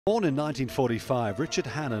Born in 1945, Richard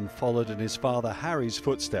Hannon followed in his father Harry's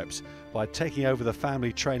footsteps by taking over the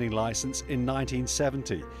family training licence in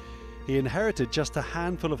 1970. He inherited just a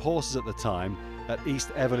handful of horses at the time at East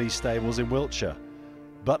Everley Stables in Wiltshire.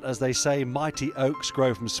 But as they say, mighty oaks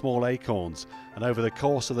grow from small acorns, and over the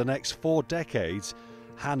course of the next 4 decades,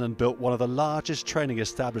 Hannon built one of the largest training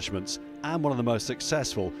establishments and one of the most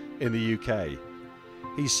successful in the UK.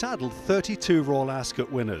 He saddled 32 Royal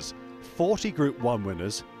Ascot winners, 40 Group 1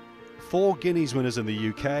 winners, 4 Guineas winners in the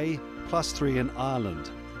UK, plus 3 in Ireland,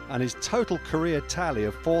 and his total career tally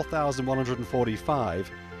of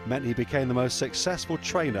 4,145 meant he became the most successful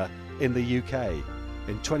trainer in the UK.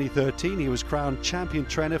 In 2013 he was crowned champion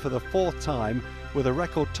trainer for the 4th time with a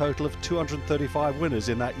record total of 235 winners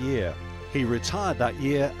in that year. He retired that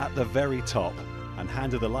year at the very top and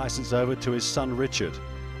handed the licence over to his son Richard.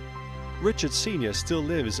 Richard Sr. still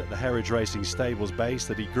lives at the Heritage Racing Stables base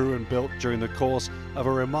that he grew and built during the course of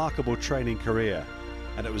a remarkable training career,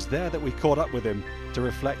 and it was there that we caught up with him to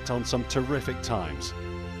reflect on some terrific times.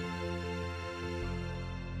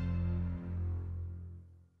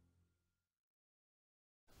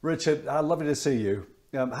 Richard, lovely to see you.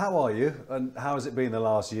 How are you, and how has it been the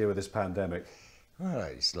last year with this pandemic? Well,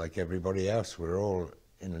 it's like everybody else. We're all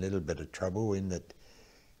in a little bit of trouble in that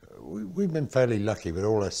we've been fairly lucky with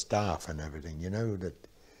all our staff and everything, you know, that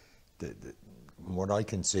what I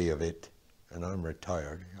can see of it, and I'm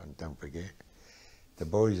retired, and don't forget, the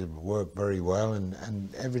boys have worked very well,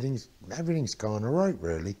 and everything's gone all right,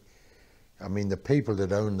 really. I mean, the people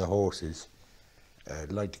that own the horses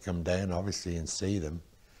like to come down, obviously, and see them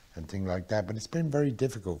and things like that, but it's been very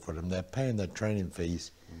difficult for them. They're paying their training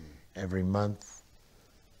fees every month,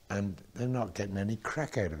 and they're not getting any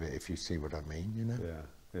crack out of it, if you see what I mean, you know.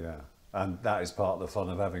 Yeah, and that is part of the fun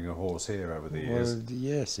of having a horse here over the years. Well,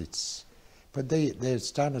 yes, but they're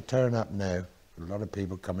starting to turn up now. A lot of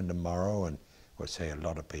people coming tomorrow, and we'll say a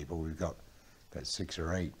lot of people. We've got about 6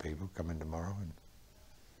 or 8 people coming tomorrow.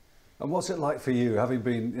 And what's it like for you, having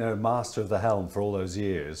been master of the helm for all those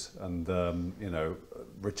years, and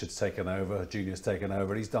Richard's taken over, Junior's taken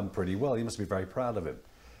over, and he's done pretty well. You must be very proud of him.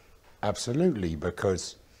 Absolutely,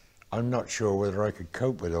 because I'm not sure whether I could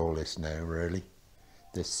cope with all this now, really.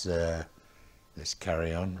 This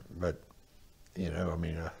carry on, but I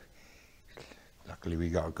mean, luckily we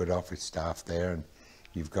got a good office staff there, and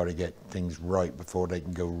you've got to get things right before they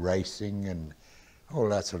can go racing and all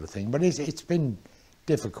that sort of thing. But it's been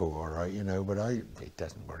difficult, all right, but it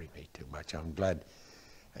doesn't worry me too much. I'm glad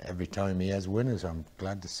every time he has winners. I'm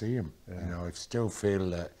glad to see him. Yeah. I still feel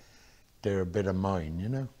that they're a bit of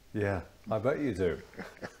mine. Yeah, I bet you do.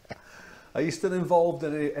 Are you still involved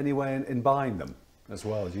in any way in buying them as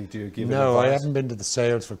well? Do you give No, advice? I haven't been to the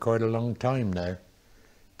sales for quite a long time now.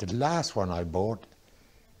 The last one I bought,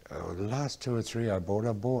 the last 2 or 3 I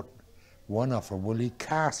bought one off of Willie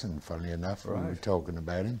Carson, funnily enough, when we were talking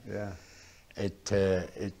about him. Yeah.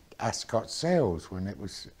 It Ascot sales when it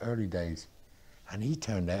was early days, and he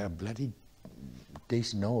turned out a bloody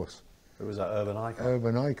decent horse. It was that Urban Icon.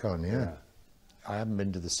 Urban Icon, yeah. I haven't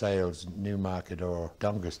been to the sales, Newmarket or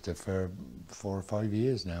Doncaster, for 4 or 5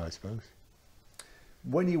 years now, I suppose.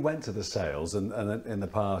 When you went to the sales, and in the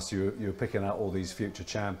past you were picking out all these future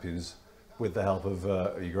champions with the help of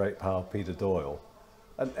your great pal Peter Doyle,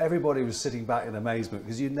 and everybody was sitting back in amazement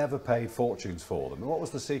because you never paid fortunes for them. What was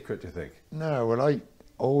the secret, do you think? No, well, I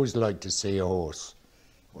always like to see a horse.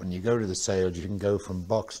 When you go to the sales, you can go from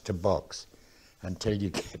box to box until you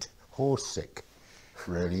get horse sick,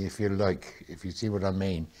 really, if you see what I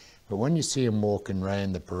mean. But when you see him walking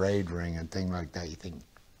around the parade ring and things like that, you think,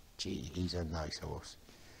 gee, he's a nice horse.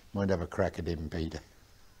 Might have a crack at him, Peter.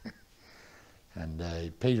 And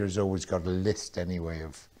Peter's always got a list anyway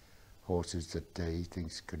of horses that he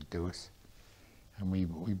thinks could do us. And we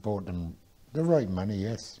bought them the right money,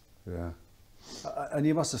 yes. Yeah. And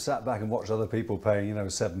you must have sat back and watched other people paying,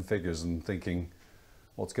 7 figures and thinking,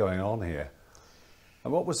 what's going on here?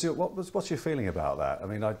 And what's your feeling about that? I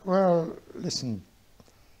mean, well, listen,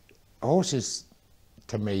 horses,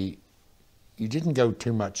 to me, you didn't go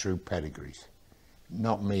too much through pedigrees.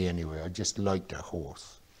 Not me anyway. I just liked a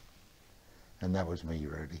horse. And that was me,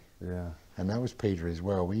 really. Yeah. And that was Peter as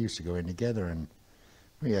well. We used to go in together, and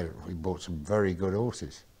we bought some very good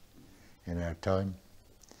horses in our time.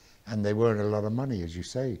 And they weren't a lot of money, as you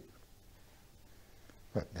say.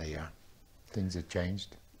 But there you are. Things have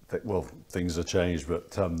changed. Well, things have changed,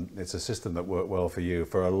 but it's a system that worked well for you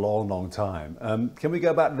for a long, long time. Can we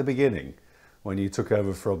go back to the beginning, when you took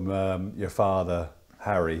over from your father,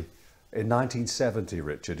 Harry, in 1970,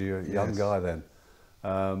 Richard? You're a young guy then.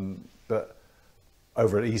 But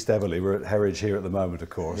over at East Everley. We're at Herridge here at the moment, of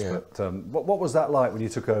course. Yeah. But what was that like when you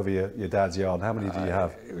took over your dad's yard? How many do you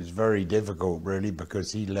have? It was very difficult, really,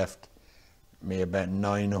 because he left me about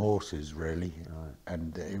 9 horses, really, Right.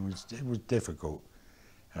 and it was difficult,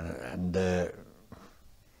 and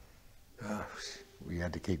we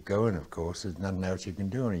had to keep going. Of course, there's nothing else you can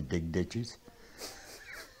do, only dig ditches.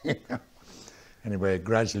 You know? Anyway, it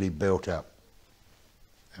gradually built up,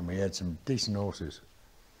 and we had some decent horses.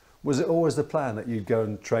 Was it always the plan that you'd go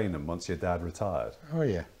and train them once your dad retired? Oh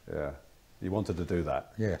yeah. Yeah, you wanted to do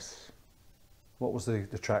that. Yes. What was the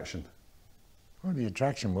attraction? Well, the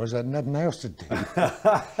attraction was I had nothing else to do.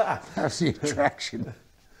 That's the attraction.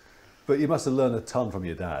 But you must have learned a ton from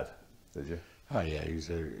your dad, did you? Oh yeah, he's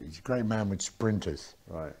a great man with sprinters.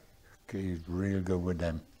 Right. He was real good with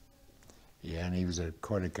them. Yeah, and he was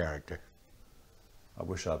quite a character. I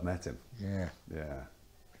wish I'd met him. Yeah. Yeah.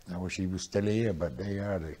 I wish he was still here, but they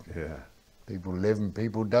are. Yeah. People live and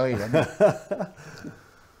people die, don't they?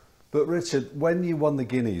 But Richard, when you won the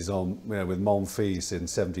Guineas with Monfils in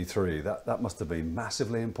 '73, that must have been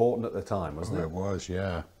massively important at the time, wasn't it? It was,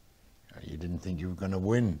 yeah. You didn't think you were going to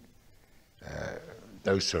win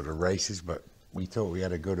those sort of races, but we thought we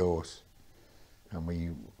had a good horse, and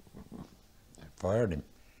we fired him.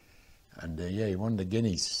 And yeah, he won the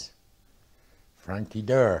Guineas. Frankie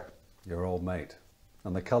Durr. Your old mate.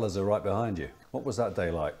 And the colours are right behind you. What was that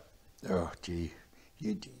day like? Oh, gee.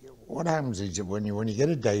 What happens is that when you get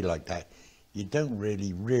a day like that, you don't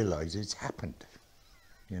really realise it's happened.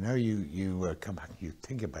 You know, you come back and you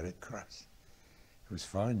think about it, Christ. It was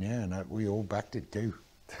fine, yeah, and we all backed it too.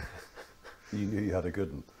 You knew you had a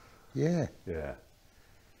good one. Yeah. Yeah.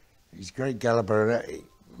 He's a great galloper.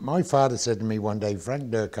 My father said to me one day, Frank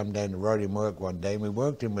Durr come down to riding work one day, and we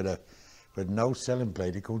worked him with an old selling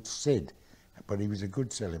plater called Sid, but he was a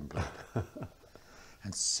good selling plater.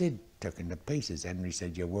 And Sid took him to pieces. Henry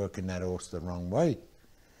said, you're working that horse the wrong way.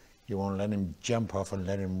 You won't let him jump off and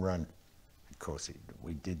let him run. Of course,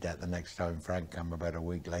 we did that the next time Frank come about a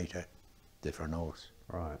week later. Different horse.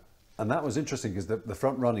 Right. And that was interesting because the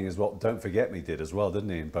front running is what Don't Forget Me did as well, didn't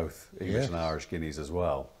he, in both English and Irish Guineas as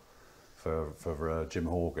well, for Jim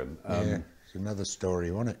Horgan. Yeah, it's another story,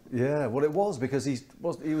 wasn't it? Yeah, well it was because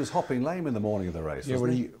he was hopping lame in the morning of the race, yeah,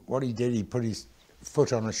 wasn't he? What he did, he put his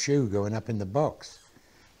foot on a shoe going up in the box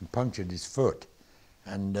and punctured his foot.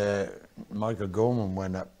 And Michael Gorman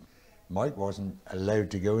went up. Mike wasn't allowed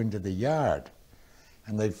to go into the yard.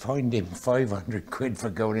 And they fined him 500 quid for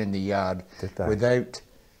going in the yard without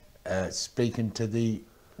speaking to the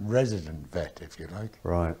resident vet, if you like.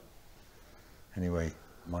 Right. Anyway,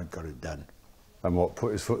 Mike got it done. And what,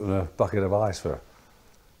 put his foot in a bucket of ice for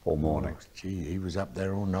all morning? Oh, gee, he was up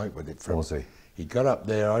there all night with it. Was he? He got up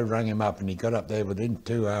there, I rang him up, and he got up there within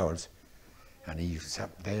 2 hours. And he was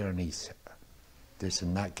up there, and he's this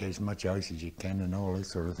and that, get as much ice as you can, and all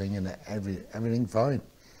this sort of thing, and everything fine.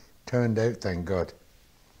 Turned out, thank God.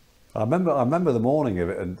 I remember the morning of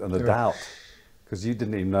it and the doubt, because you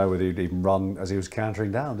didn't even know whether he'd even run as he was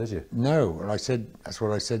cantering down, did you? No, well, that's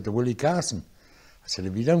what I said to Willie Carson. I said,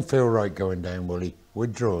 if you don't feel right going down, Willie,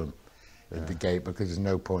 withdraw him at the gate, because there's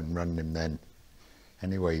no point in running him then.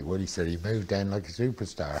 Anyway, Willie said he moved down like a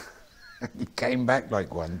superstar. He came back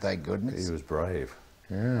like one, thank goodness. He was brave.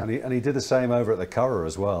 Yeah. And he did the same over at the Curragh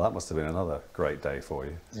as well. That must have been another great day for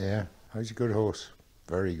you. Yeah, he's a good horse.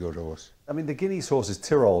 Very good horse. I mean, the Guineas horses,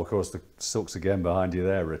 Tyrrell, of course, the silks again behind you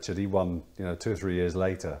there, Richard. He won, 2 or 3 years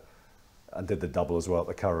later and did the double as well at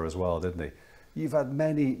the Curragh as well, didn't he? You've had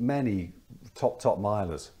many, many top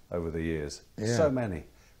milers over the years. Yeah. So many.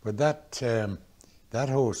 But that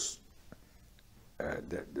horse,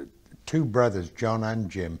 the two brothers, John and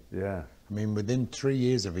Jim, Yeah. I mean, within 3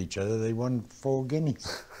 years of each other, they won 4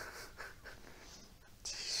 Guineas.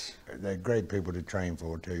 They're great people to train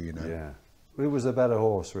for too, you know. Yeah. Who was the better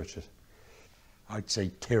horse, Richard? I'd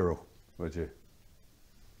say Tyrrell. Would you?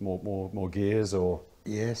 More gears or?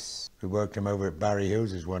 Yes. We worked him over at Barry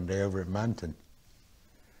Hills's one day over at Manton.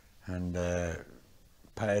 And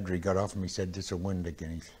Pat Edry got off and he said, this will win the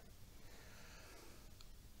Guineas.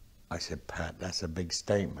 I said, Pat, that's a big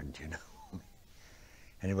statement, you know.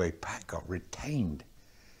 Anyway, Pat got retained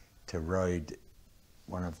to ride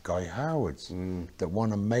one of Guy Howard's that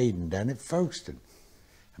won a maiden down at Folkestone.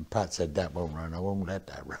 And Pat said, that won't run, I won't let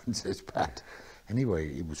that run, says Pat.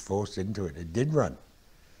 Anyway, he was forced into it, it did run.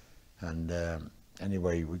 And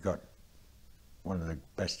anyway, we got one of the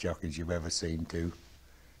best jockeys you've ever seen too,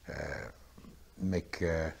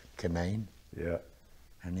 Mick Kinane. Yeah.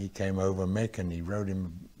 And he came over, Mick, and he rode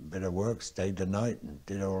him a bit of work, stayed the night and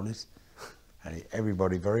did all this. And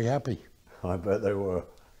everybody very happy. I bet they were.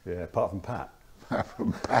 Yeah, apart from Pat.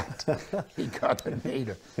 from Pat. He got the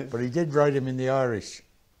needle. But he did ride him in the Irish.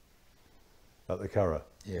 At the Curragh?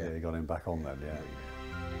 Yeah. You got him back on then, yeah.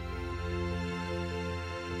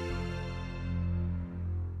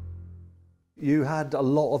 You had a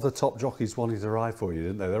lot of the top jockeys wanting to ride for you,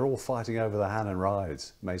 didn't they? They're all fighting over the Hannon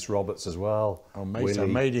rides. Mace Roberts as well. Oh, Mace, I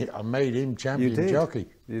made him champion jockey.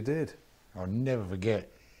 You did. I'll never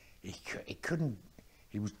forget. He couldn't.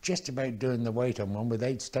 He was just about doing the weight on one with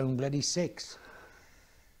 8 stone bloody 6.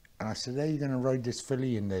 And I said, "Are you going to ride this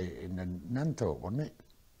filly in the Nunthorpe, wasn't it?"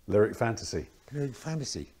 Lyric Fantasy. Lyric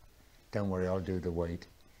Fantasy. Don't worry, I'll do the weight.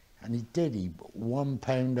 And he did. He 1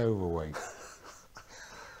 pound overweight.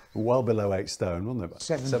 Well below 8 stone, wasn't it?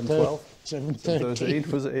 712?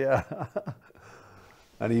 713. Was it? Yeah.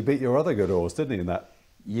 And he beat your other good horse, didn't he, in that?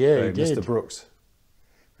 Yeah, he did. Mr. Brooks.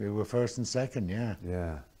 We were first and second, yeah.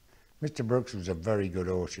 Yeah. Mr. Brooks was a very good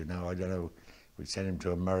horse, you know. I don't know, we sent him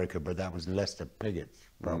to America, but that was Lester Piggott's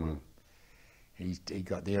problem. He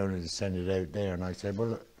got the owner to send it out there, and I said,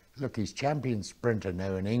 well, look, he's champion sprinter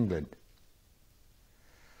now in England.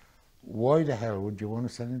 Why the hell would you want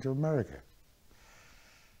to send him to America?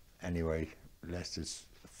 Anyway, Lester's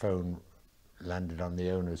phone landed on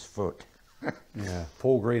the owner's foot. Yeah,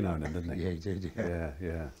 Paul Green owned him, didn't he? Yeah, he did, yeah. Yeah,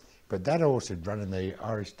 yeah. But that horse had run in the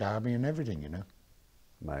Irish Derby and everything, you know.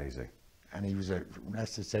 Amazing. And he was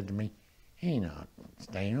Lester said to me, "He not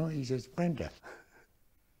staying on, he's a sprinter."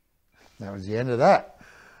 That was the end of that.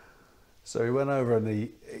 So he went over and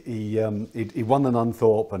he won the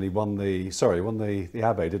Nunthorpe and he won the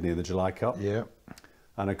Abbey, didn't he, in the July Cup? Yeah.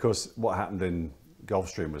 And of course, what happened in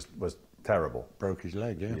Gulfstream was terrible. Broke his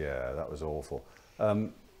leg, yeah. Yeah, that was awful.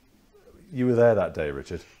 You were there that day,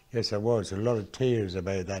 Richard? Yes, I was. A lot of tears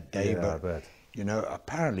about that day, Yeah, but I bet. you know,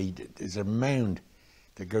 apparently there's a mound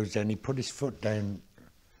that goes down. He put his foot down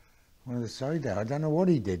one of the side there. I don't know what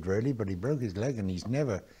he did really, but he broke his leg, and he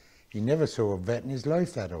never saw a vet in his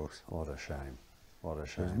life, that horse. What a shame. What a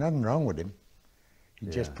shame. There's nothing wrong with him. He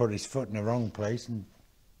just put his foot in the wrong place, and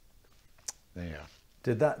there you are.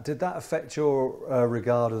 Did that affect your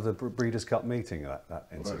regard of the Breeders' Cup meeting, that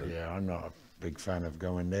incident? Well, yeah, I'm not a big fan of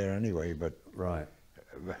going there anyway, but Right.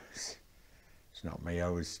 It's not me.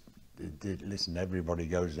 Listen, everybody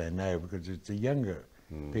goes there now because it's the younger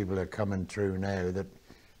people are coming through now that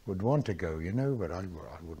would want to go, you know, but I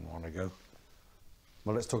wouldn't want to go.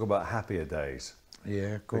 Well, let's talk about happier days.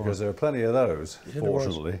 Yeah, go because on. there are plenty of those,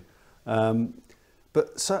 fortunately.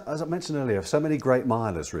 But so, as I mentioned earlier, so many great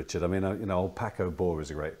milers, Richard. I mean, you know, old Paco Boer was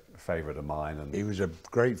a great favourite of mine. And he was a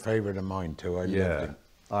great favourite of mine too. I loved him.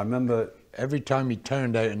 I remember every time he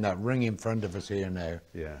turned out in that ring in front of us here now.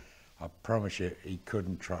 Yeah. I promise you, he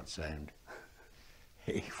couldn't trot sound.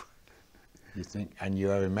 You think, and you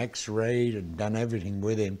have him X-rayed and done everything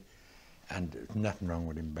with him, and there's nothing wrong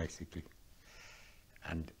with him basically.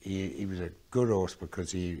 And he was a good horse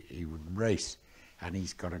because he would race, and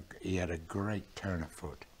he had a great turn of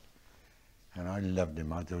foot, and I loved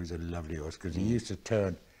him. I thought he was a lovely horse because he used to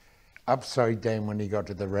turn upside down when he got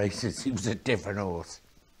to the races. He was a different horse.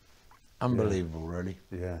 Unbelievable, really.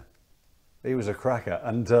 Yeah, he was a cracker.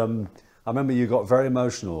 And I remember you got very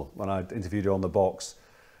emotional when I interviewed you on the box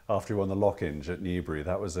after you won the Lock-Inge at Newbury.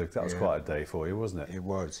 That was quite a day for you, wasn't it? It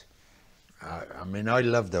was. I mean, I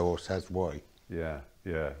loved the horse. That's why. Yeah,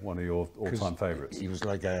 yeah, one of your all-time favourites. He was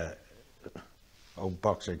like a old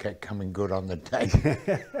boxer, kept coming good on the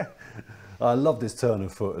day. I loved his turn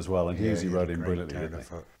of foot as well, and Husey he had rode a him great brilliantly, turn didn't of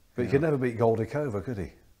he? foot. But he could never beat Goldacova, could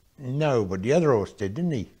he? No, but the other horse did,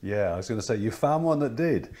 didn't he? Yeah, I was going to say, you found one that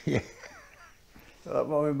did. Yeah. I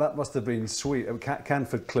mean, that must have been sweet.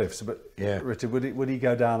 Canford Cliffs, but yeah. Richard, would he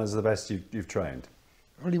go down as the best you've trained?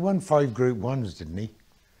 Well, he won 5 Group 1s, didn't he?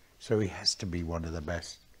 So he has to be one of the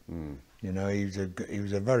best. You know, he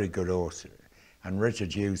was a very good horse. And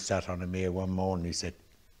Richard Hughes sat on him here one morning. He said,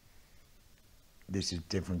 "This is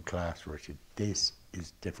different class, Richard. This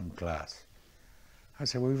is different class." I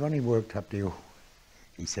said, "Well, we've only worked up to you."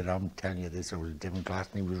 He said, "I'm telling you, this was a different class,"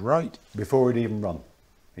 and he was right. Before he'd even run,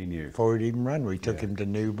 he knew. Before he'd even run, we took him to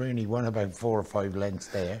Newbury, and he won about 4 or 5 lengths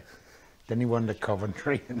there. Then he won the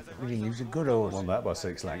Coventry and everything. He was a good horse. Won that by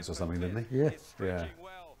 6 lengths or something, didn't he? Yeah. Yeah.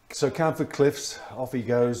 So Canford Cliffs, off he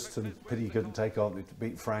goes. To pity he couldn't take on to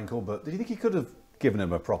beat Frankel. But do you think he could have given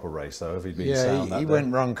him a proper race though if he'd been sound that he day?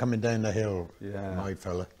 went wrong coming down the hill. Yeah. My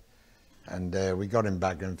fella. And we got him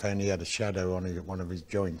back and found he had a shadow on one of his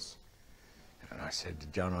joints. And I said to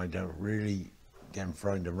John, I don't really get him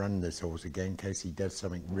frightened to run this horse again in case he does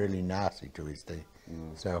something really nasty to his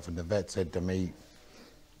self. And the vet said to me,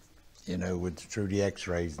 you know, through the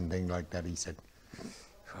X-rays and things like that, he said,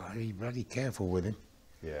 "Oh, be bloody careful with him."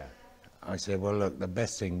 Yeah. I said, well, look, the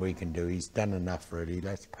best thing we can do, he's done enough really,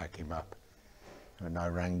 let's pack him up. And I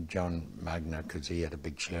rang John Magner, because he had a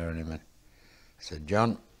big share in him, and I said,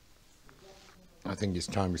 John, I think it's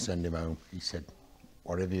time to send him home. He said,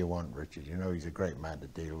 whatever you want, Richard. You know, he's a great man to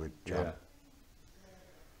deal with, John.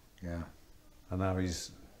 Yeah. And now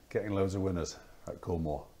he's getting loads of winners at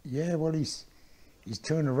Coolmore. Yeah, well, he's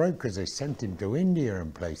turned the rope because they sent him to India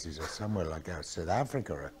and places, or somewhere like that, South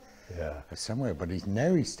Africa, or somewhere. But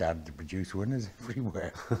now he's started to produce winners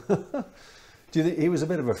everywhere. Do you think he was a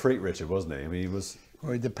bit of a freak, Richard, wasn't he? I mean, he was.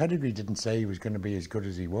 Well, the pedigree didn't say he was going to be as good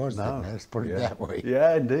as he was. No, let's put it that way.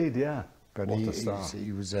 Yeah, indeed, yeah. But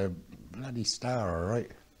he was a bloody star, all right.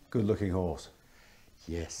 Good-looking horse.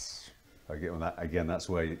 Yes. Again, that's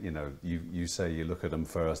where you say you look at them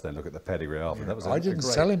first, then look at the pedigree after. Yeah. I didn't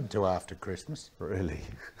sell him till after Christmas. Really?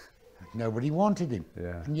 Nobody wanted him.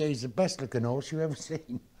 Yeah. And yeah, he's the best-looking horse you've ever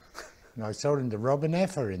seen. And I sold him to Robin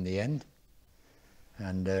Effer in the end,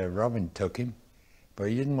 and Robin took him, but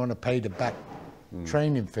he didn't want to pay the back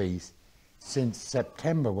training fees since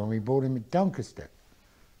September when we bought him at Doncaster.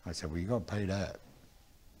 I said, well, you got to pay that.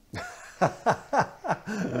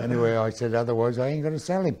 Anyway, I said, otherwise I ain't going to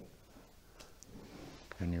sell him.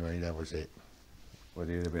 Anyway, that was it. Well,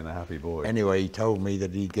 you'd have been a happy boy. Anyway, he told me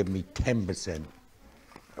that he'd give me 10%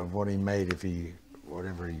 of what he made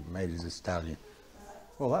whatever he made as a stallion.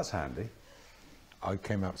 Well, that's handy. I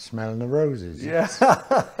came up smelling the roses. Yeah.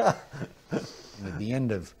 And at the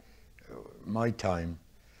end of my time,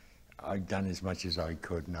 I'd done as much as I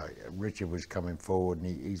could. Now, Richard was coming forward,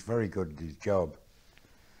 and he's very good at his job.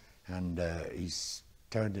 And he's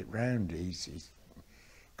turned it round. He's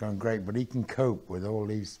gone great, but he can cope with all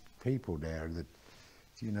these people there that,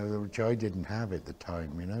 which I didn't have at the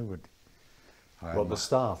time, But Well, the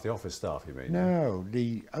staff, the office staff, you mean? No,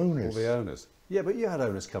 the owners. All the owners. Yeah, but you had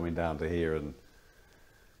owners coming down to here and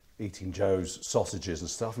eating Joe's sausages and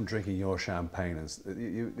stuff and drinking your champagne.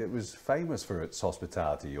 And it was famous for its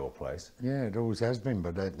hospitality, your place. Yeah, it always has been,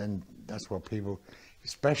 but then that's what people,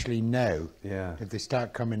 especially now, if they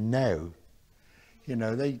start coming now,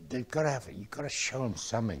 they've got to have it. You've got to show them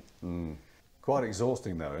something. Quite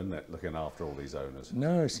exhausting, though, isn't it, looking after all these owners?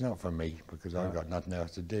 No, it's not for me, because I've got nothing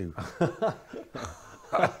else to do.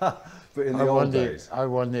 But in the old days... I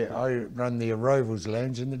run the arrivals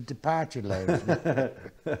lounge and the departure lounge.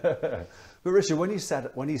 But Richard, when you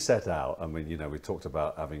set out, I mean, we talked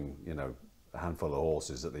about having, a handful of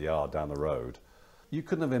horses at the yard down the road. You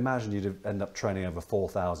couldn't have imagined you'd end up training over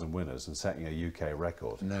 4,000 winners and setting a UK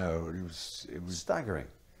record. No, it was staggering.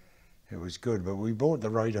 It was good, but we bought the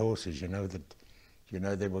right horses.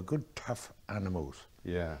 They were good, tough animals.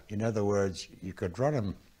 Yeah. In other words, you could run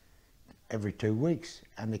them every 2 weeks,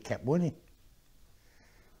 and they kept winning,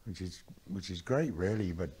 which is great,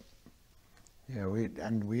 really. But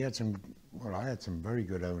we had some. Well, I had some very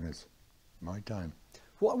good owners, my time.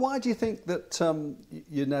 Why do you think that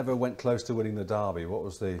you never went close to winning the Derby? What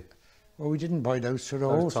was the? Well, we didn't buy those sort of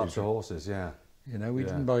horses. Those types of horses, yeah. We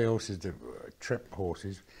didn't buy horses to trip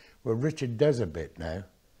horses. Well, Richard does a bit now,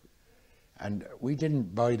 and we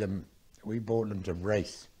didn't buy them. We bought them to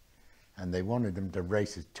race, and they wanted them to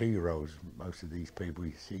race as 2-year-olds. Most of these people,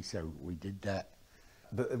 you see, so we did that.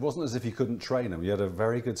 But it wasn't as if you couldn't train them. You had a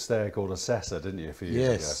very good stayer called Assessor, didn't you, a few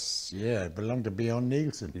years ago? Yeah, it belonged to Beyond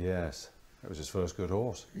Nielsen. Yes, it was his first good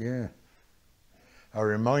horse. Yeah. I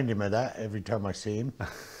remind him of that every time I see him.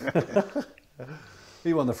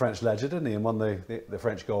 He won the French Leger, didn't he, and won the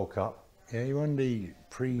French Gold Cup. Yeah, he won the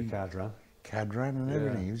Cadran and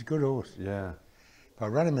everything. He was a good horse. Yeah. But I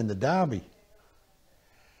ran him in the Derby.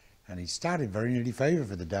 And he started very nearly favourite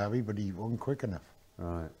for the Derby, but he wasn't quick enough.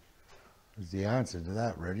 Right. Was the answer to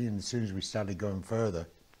that, really. And as soon as we started going further,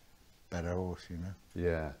 better horse,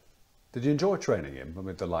 Yeah. Did you enjoy training him? I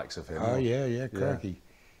mean, the likes of him? Oh, yeah, crikey.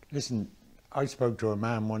 Listen, I spoke to a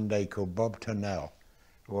man one day called Bob Turnell,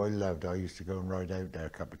 who I loved. I used to go and ride out there a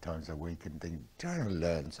couple of times a week and think, trying to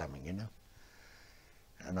learn something,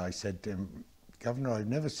 And I said to him, Governor, I've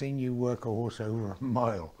never seen you work a horse over a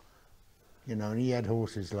mile. And he had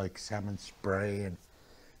horses like Salmon Spray and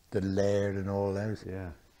the Laird and all those. Yeah.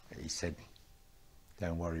 He said,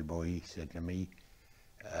 don't worry, boy, he said to me,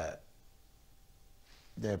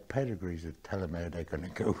 their pedigrees will tell them how they're going to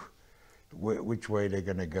go, which way they're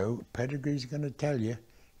going to go. Pedigree's going to tell you,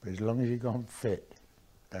 but as long as you're going fit,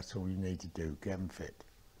 that's all you need to do, get them fit.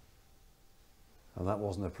 And that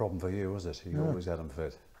wasn't a problem for you, was it? You always had them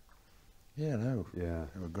fit. Yeah, no. Yeah.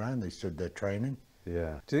 They were grand, they stood there training.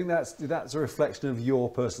 Yeah. Do you think that's a reflection of your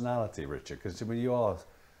personality, Richard? Because, I mean, you are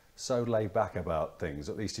so laid back about things.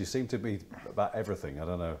 At least you seem to be about everything. I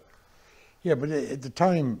don't know. Yeah, but at the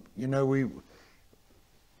time,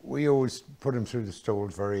 We always put them through the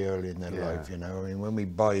stalls very early in their Yeah. life, you know. I mean, when we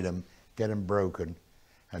buy them, get them broken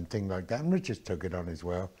and things like that. And Richard took it on as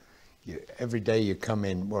well. Every day you come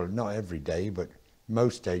in, well, not every day, but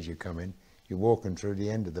most days you come in, you're walking through the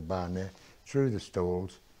end of the barn there, through the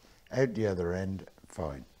stalls, out the other end,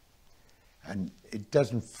 fine. And it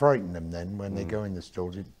doesn't frighten them then when they go in the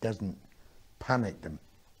stalls. It doesn't panic them,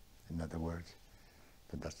 in other words.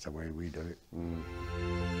 But that's the way we do it.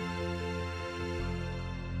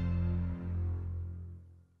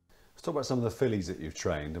 Let's talk about some of the fillies that you've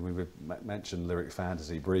trained. I mean, we've mentioned Lyric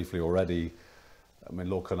Fantasy briefly already. I mean,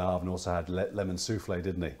 Lord Carnarvon also had Lemon Souffle,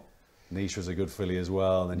 didn't he? Niche was a good filly as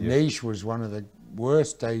well. And then Niche was one of the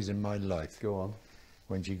worst days in my life. Go on.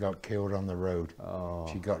 When she got killed on the road. Oh.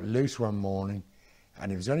 She got loose one morning,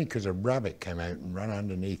 and it was only because a rabbit came out and ran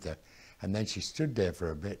underneath her, and then she stood there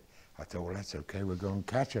for a bit. I thought, well, that's okay, we're going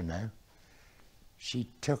to catch her now. She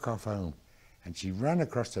took off home, and she ran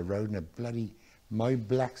across the road, and my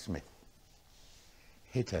blacksmith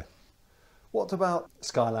hit her. What about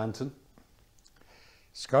Sky Lantern?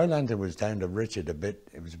 Sky Lantern was down to Richard a bit.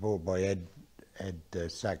 It was bought by Ed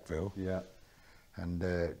Sackville. Yeah.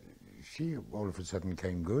 And she all of a sudden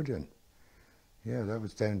came good, and yeah, that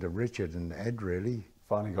was down to Richard and Ed, really.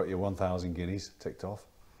 Finally got your 1,000 guineas ticked off.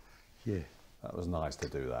 Yeah. That was nice to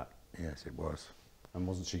do that. Yes, it was. And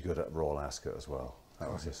wasn't she good at Royal Ascot as well?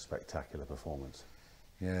 That was a spectacular performance.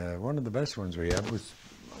 Yeah, one of the best ones we had was,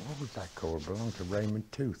 what was that called? Belonged to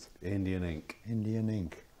Raymond Tooth. Indian Ink. Indian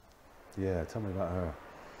Ink. Yeah, tell me about her.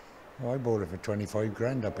 Well, I bought her for 25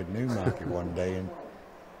 grand up at Newmarket one day,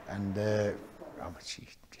 and she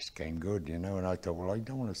just came good, you know, and I thought, well, I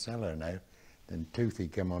don't want to sell her now. Then Toothy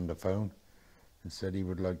came on the phone and said he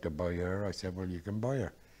would like to buy her. I said, well, you can buy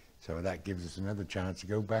her. So that gives us another chance to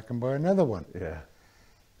go back and buy another one. Yeah.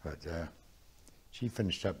 But she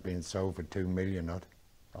finished up being sold for 2 million odd.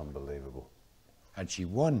 Unbelievable. And she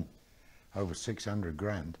won over 600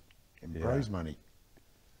 grand in prize money.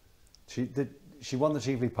 She won the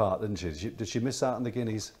Cheveley Park, didn't she? Did she miss out on the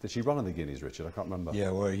Guineas? Did she run on the Guineas, Richard? I can't remember.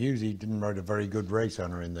 Yeah, well, Husey didn't ride a very good race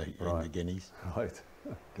on her in the Guineas. Right.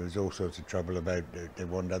 There was all sorts of trouble about, they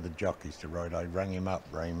wanted other jockeys to ride. I rang him up,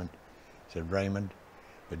 Raymond. Said, Raymond,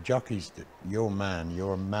 the jockeys that your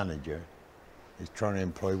manager, is trying to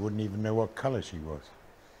employ wouldn't even know what colour she was.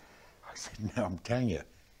 I said, no, I'm telling you,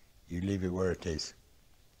 you leave it where it is.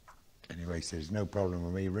 Anyway, he says, no problem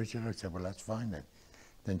with me, Richard. I said, well, that's fine then.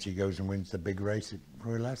 Then she goes and wins the big race at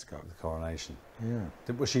Royal Ascot. The Coronation.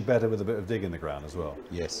 Yeah. Was she better with a bit of dig in the ground as well?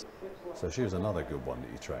 Yes. So she was another good one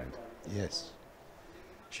that you trained. Yes.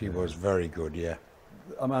 She was very good, yeah.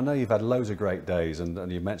 I mean, I know you've had loads of great days,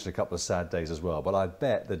 and you mentioned a couple of sad days as well, but I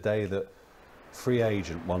bet the day that Free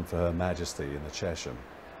Agent won for Her Majesty in the Chesham,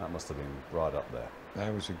 that must have been right up there.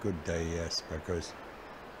 That was a good day, yes, because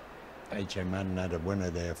HM hadn't had a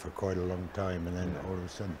winner there for quite a long time, and then all of a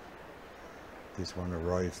sudden this one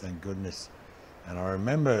arrived, thank goodness. And I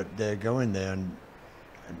remember they're going there, and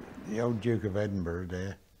the old Duke of Edinburgh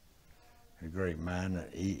there, a great man,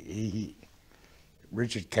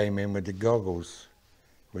 Richard came in with the goggles,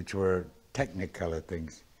 which were Technicolor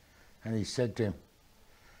things, and he said to him,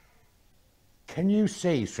 can you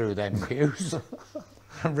see through them pews?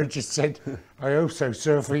 And Richard said, I hope so,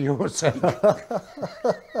 sir, for your sake. It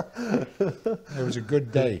was a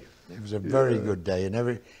good day. It was a very good day,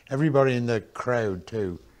 and everybody in the crowd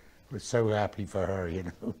too was so happy for her, you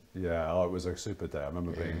know. Yeah, oh, it was a super day. I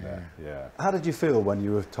remember being there. Yeah. How did you feel when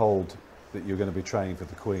you were told that you were going to be training for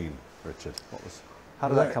the Queen, Richard? How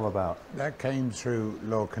did that come about? That came through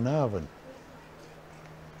Lord Carnarvon,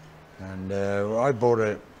 and I bought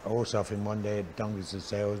a horse off him one day at Doncaster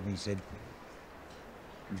Sales, and he said,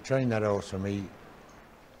 "You train that horse for me,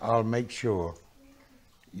 I'll make sure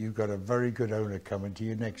you've got a very good owner coming to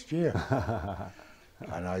you next year."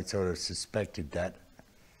 And I sort of suspected that,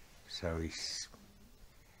 so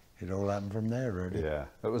it all happened from there, really. Yeah,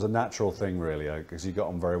 it was a natural thing, really, because you got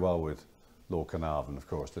on very well with Lord Carnarvon, of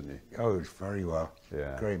course, didn't you? Oh, it was very well.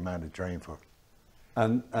 Yeah. Great man to train for.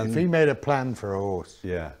 And if he made a plan for a horse,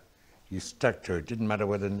 yeah, you stuck to it. Didn't matter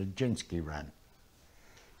whether Nijinsky ran.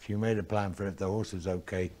 If you made a plan for it, if the horse is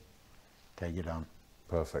okay, take it on.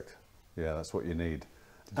 Perfect. Yeah, that's what you need.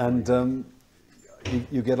 And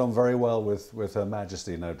you get on very well with Her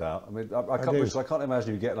Majesty, no doubt. I mean, I can't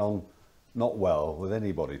imagine you getting on not well with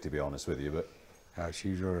anybody, to be honest with you. But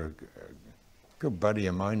she's a good buddy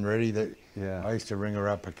of mine, really. That yeah. I used to ring her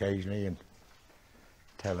up occasionally and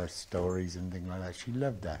tell her stories and things like that. She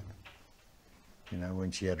loved that. You know,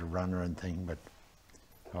 when she had a runner and thing. But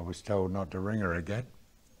I was told not to ring her again.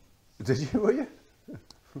 Did you? Were you?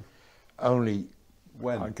 Only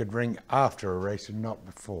When? I could ring after a race and not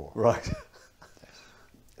before. Right.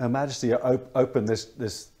 Her Majesty opened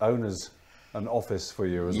this owner's an office for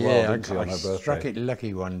you as well, didn't she, on her birthday? I struck it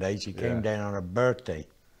lucky one day. She came down on her birthday,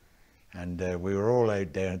 and we were all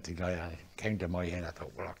out there, and it came to my head. I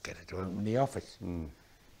thought, well, I'll get her to open the office.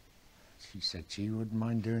 She said she wouldn't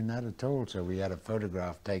mind doing that at all. So we had a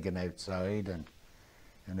photograph taken outside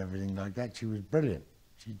and everything like that. She was brilliant.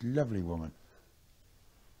 She's a lovely woman.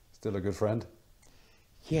 Still a good friend?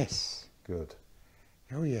 Yes. Good.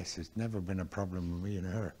 Oh yes, it's never been a problem with me and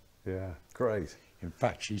her. Yeah, great. In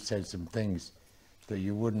fact, she said some things that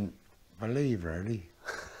you wouldn't believe, really.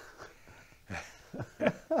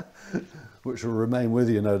 Which will remain with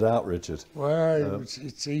you, no doubt, Richard. Well,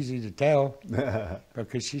 it's easy to tell.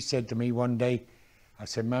 Because she said to me one day, I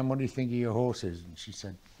said, "Ma'am, what do you think of your horses?" And she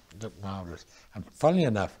said, "Look marvellous." And funny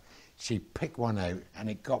enough, she picked one out and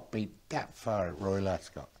it got beat that far at Royal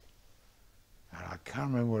Ascot. And I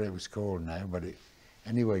can't remember what it was called now, but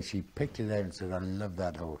anyway, she picked it out and said, "I love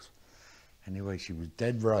that horse." Anyway, she was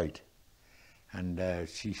dead right. And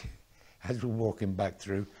she, as we're walking back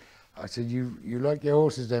through, I said, you like your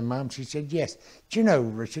horses then, ma'am? She said, "Yes. Do you know,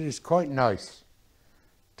 Richard, it's quite nice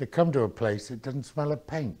to come to a place that doesn't smell of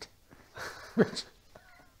paint."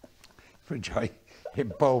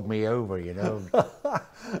 It bowled me over, you know. I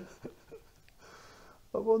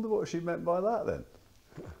wonder what she meant by that then.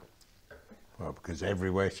 Well, because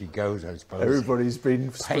everywhere she goes, I suppose. Everybody's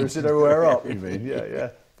been sprucing everywhere up, you mean? Yeah,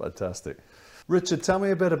 yeah. Fantastic. Richard, tell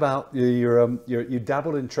me a bit about you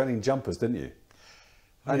dabbled in training jumpers, didn't you?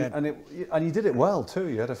 And you did it well too.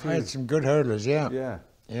 You had a few. I had some good hurdlers, yeah. Yeah.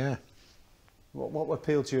 Yeah. What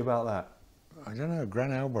appealed to you about that? I don't know.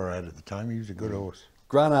 Gran Alba I had at the time. He was a good horse.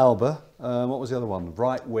 Gran Alba. What was the other one?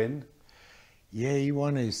 Right Win. Yeah, he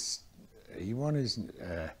won his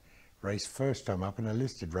race first time up in a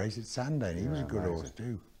listed race at Sandown. He was a good horse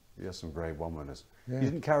too. You had some Grade 1 winners. Yeah. You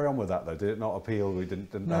didn't carry on with that though, did it not appeal? We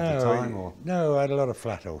didn't have the time, or? No, I had a lot of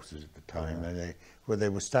flat horses at the time. Yeah. They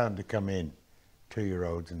were starting to come in,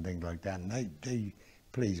 2-year-olds and things like that, and they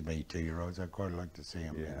pleased me, 2-year-olds. I quite like to see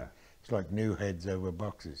them. Yeah. It's like new heads over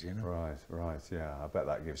boxes, you know. Right, yeah. I bet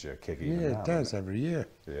that gives you a kick. Yeah, it does every year.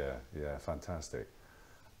 Yeah, fantastic.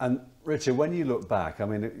 And Richard, when you look back, I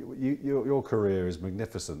mean, your career is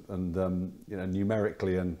magnificent, and you know,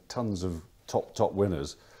 numerically, and tons of top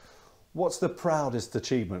winners. What's the proudest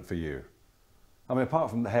achievement for you? I mean, apart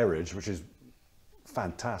from the heritage, which is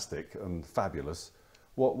fantastic and fabulous,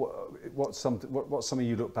 what's something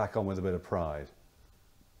you look back on with a bit of pride?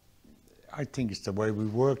 I think it's the way we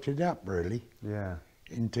worked it up, really. Yeah.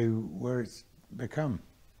 Into where it's become.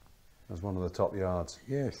 As one of the top yards.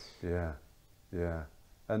 Yes. Yeah.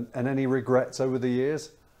 And any regrets over the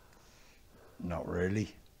years? Not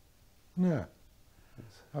really. No.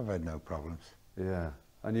 I've had no problems. Yeah.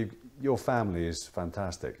 And your family is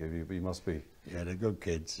fantastic. You must be. Yeah, they're good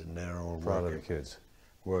kids, and they're all proud of the kids.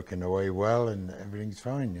 Working away well, and everything's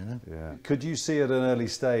fine, you know. Yeah. Could you see at an early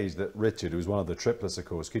stage that Richard, who was one of the triplets, of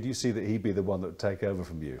course, could you see that he'd be the one that would take over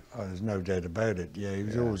from you? Oh, there's no doubt about it. Yeah, he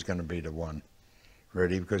was always going to be the one,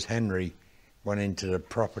 really, because Henry went into the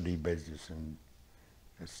property business and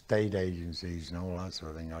estate agencies and all that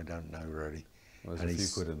sort of thing. I don't know, really. Well, there's a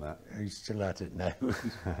few quid in that. He's still at it now.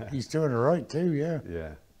 He's doing all right too, yeah.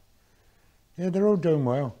 Yeah. Yeah, they're all doing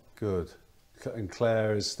well. Good. And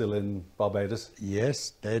Claire is still in Barbados?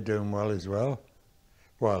 Yes, they're doing well as well.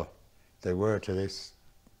 Well, they were till this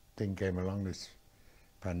thing came along, this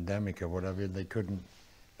pandemic or whatever. They couldn't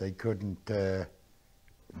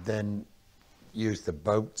then use the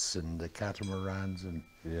boats and the catamarans and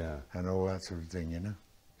all that sort of thing, you know.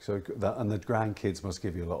 So and the grandkids must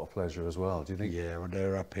give you a lot of pleasure as well, do you think? Yeah, well,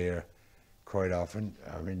 they're up here quite often.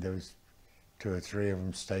 I mean, there was 2 or 3 of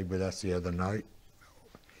them stayed with us the other night.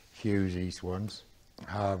 Hugh's East ones.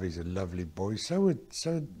 Harvey's a lovely boy. So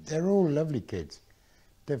they're all lovely kids.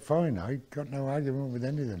 They're fine. I got no argument with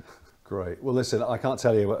any of them. Great. Well, listen, I can't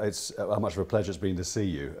tell you how much of a pleasure it's been to see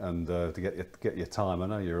you and to get your time. I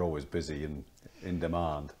know you're always busy and in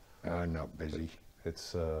demand. I'm not busy.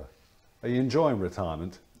 It's. Are you enjoying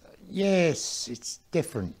retirement? Yes, it's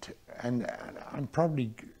different, and I'm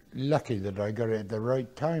probably lucky that I got it at the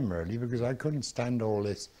right time, really, because I couldn't stand all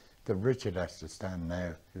this that Richard has to stand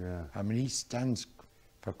now. Yeah. I mean, he stands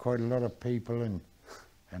for quite a lot of people and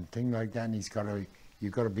things like that, and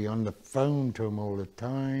you've got to be on the phone to him all the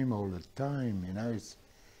time, you know.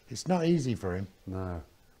 It's not easy for him. No.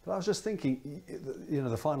 But I was just thinking, you know,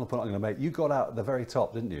 the final point I'm going to make, you got out at the very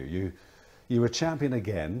top, didn't you? You were champion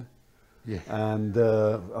again. Yeah. And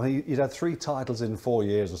I mean, you'd had 3 titles in 4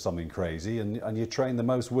 years or something crazy, and you trained the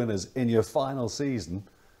most winners in your final season.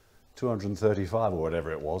 235 or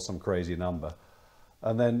whatever it was, some crazy number.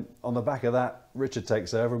 And then on the back of that, Richard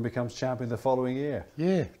takes over and becomes champion the following year.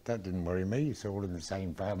 Yeah, that didn't worry me. It's all in the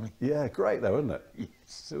same family. Yeah, great though, isn't it?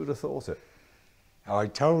 Yes. Who would have thought it? I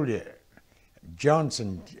told you,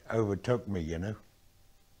 Johnson overtook me, you know,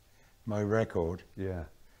 my record. Yeah.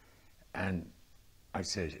 And I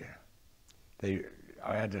said,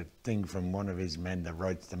 I had a thing from one of his men that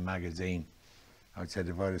writes the magazine. I said,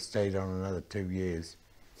 if I'd have stayed on another 2 years,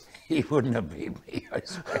 he wouldn't have beat me, I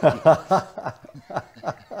swear.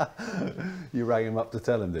 You rang him up to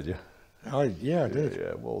tell him, did you? Yeah, I did.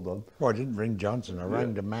 Yeah, well done. Well, I didn't ring Johnson. I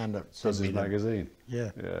rang the man that sent Does me his the magazine.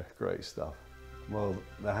 Yeah. Yeah, great stuff. Well,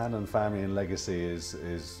 the Hannon family and legacy is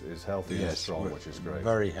healthy and strong, which is great.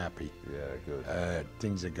 Very happy. Yeah, good.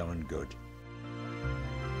 Things are going good.